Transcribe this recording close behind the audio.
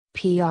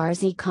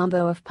PRZ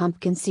combo of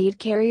pumpkin seed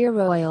carrier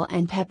oil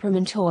and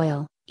peppermint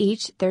oil,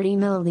 each 30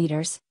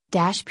 milliliters,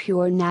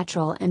 pure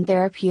natural and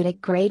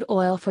therapeutic grade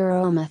oil for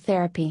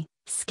aromatherapy,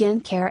 skin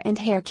care and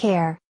hair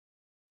care.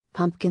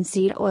 Pumpkin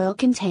seed oil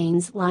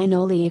contains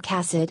linoleic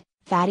acid,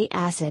 fatty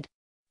acid.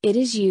 It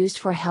is used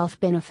for health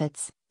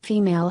benefits,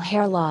 female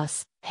hair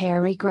loss,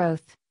 hair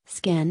regrowth,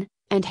 skin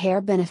and hair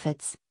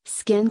benefits,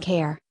 skin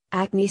care,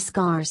 acne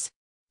scars.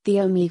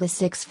 The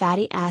omega-6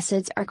 fatty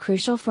acids are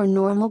crucial for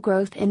normal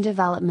growth and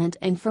development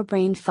and for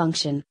brain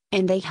function,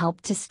 and they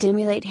help to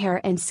stimulate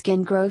hair and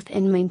skin growth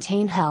and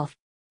maintain health.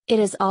 It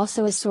is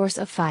also a source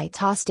of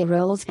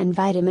phytosterols and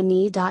vitamin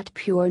E.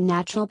 Pure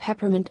natural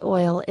peppermint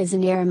oil is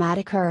an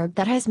aromatic herb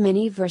that has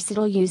many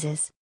versatile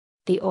uses.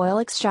 The oil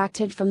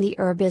extracted from the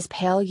herb is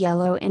pale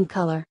yellow in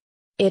color.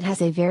 It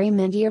has a very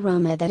minty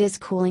aroma that is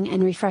cooling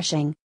and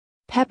refreshing.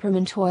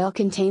 Peppermint oil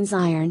contains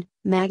iron,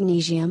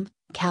 magnesium,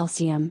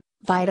 calcium,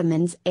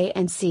 vitamins A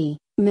and C,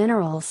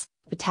 minerals,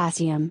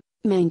 potassium,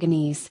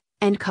 manganese,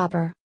 and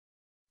copper.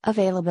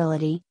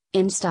 Availability: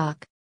 in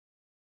stock,